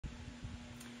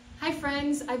Hi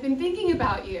friends, I've been thinking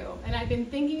about you, and I've been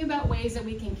thinking about ways that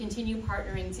we can continue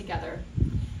partnering together.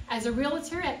 As a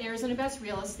realtor at Arizona Best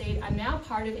Real Estate, I'm now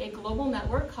part of a global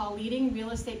network called Leading Real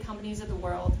Estate Companies of the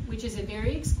World, which is a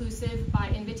very exclusive,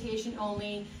 by invitation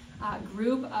only,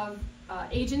 group of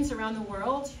agents around the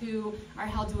world who are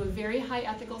held to a very high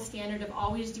ethical standard of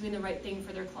always doing the right thing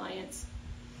for their clients.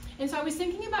 And so I was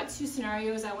thinking about two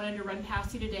scenarios I wanted to run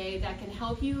past you today that can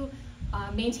help you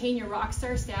maintain your rock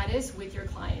star status with your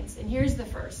clients. And here's the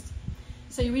first.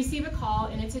 So you receive a call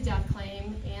and it's a death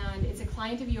claim, and it's a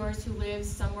client of yours who lives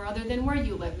somewhere other than where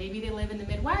you live. Maybe they live in the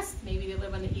Midwest, maybe they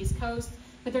live on the East Coast,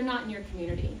 but they're not in your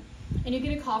community. And you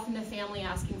get a call from the family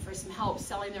asking for some help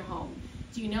selling their home.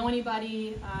 Do you know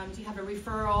anybody? Do you have a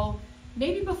referral?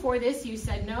 Maybe before this you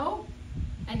said no,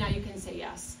 and now you can say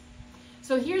yes.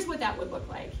 So here's what that would look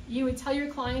like. You would tell your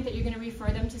client that you're going to refer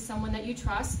them to someone that you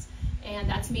trust, and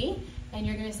that's me, and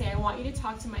you're going to say, I want you to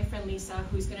talk to my friend Lisa,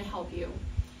 who's going to help you.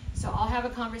 So I'll have a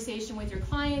conversation with your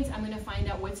clients. I'm going to find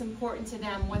out what's important to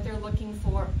them, what they're looking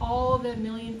for, all the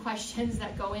million questions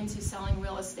that go into selling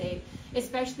real estate,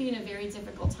 especially in a very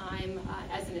difficult time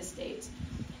as an estate.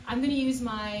 I'm going to use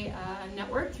my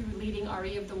network through Leading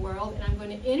RE of the World, and I'm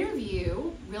going to interview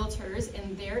realtors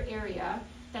in their area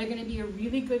that are going to be a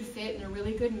really good fit and a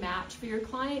really good match for your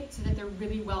client so that they're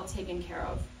really well taken care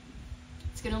of.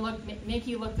 It's going to make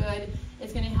you look good.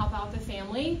 It's going to help out the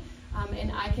family,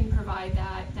 and I can provide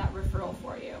that referral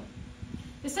for you.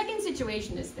 The second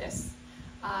situation is this.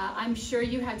 I'm sure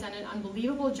you have done an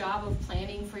unbelievable job of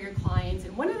planning for your clients,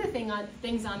 and one of the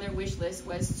things on their wish list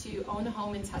was to own a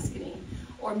home in Tuscany,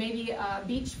 or maybe a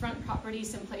beachfront property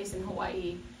someplace in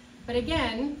Hawaii. But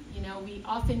again, you know, we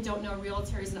often don't know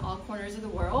realtors in all corners of the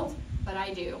world, but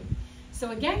I do.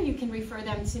 So again, you can refer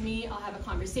them to me. I'll have a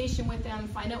conversation with them,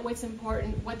 find out what's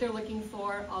important, what they're looking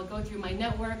for. I'll go through my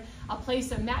network. I'll play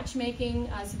some matchmaking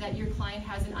so that your client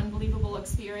has an unbelievable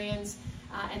experience,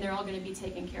 and they're all going to be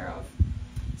taken care of.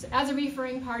 So as a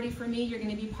referring party for me, you're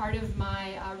going to be part of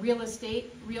my Real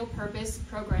Estate, Real Purpose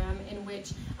program, in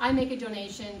which I make a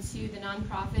donation to the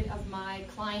nonprofit of my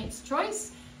client's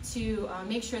choice to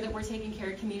make sure that we're taking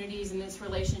care of communities in this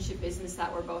relationship business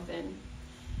that we're both in.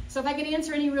 So if I can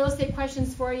answer any real estate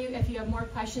questions for you, if you have more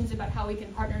questions about how we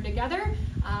can partner together,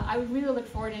 I would really look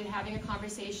forward to having a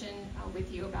conversation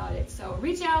with you about it. So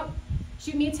reach out,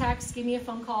 shoot me a text, give me a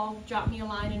phone call, drop me a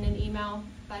line and an email.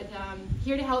 But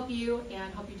here to help you,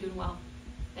 and hope you're doing well.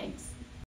 Thanks.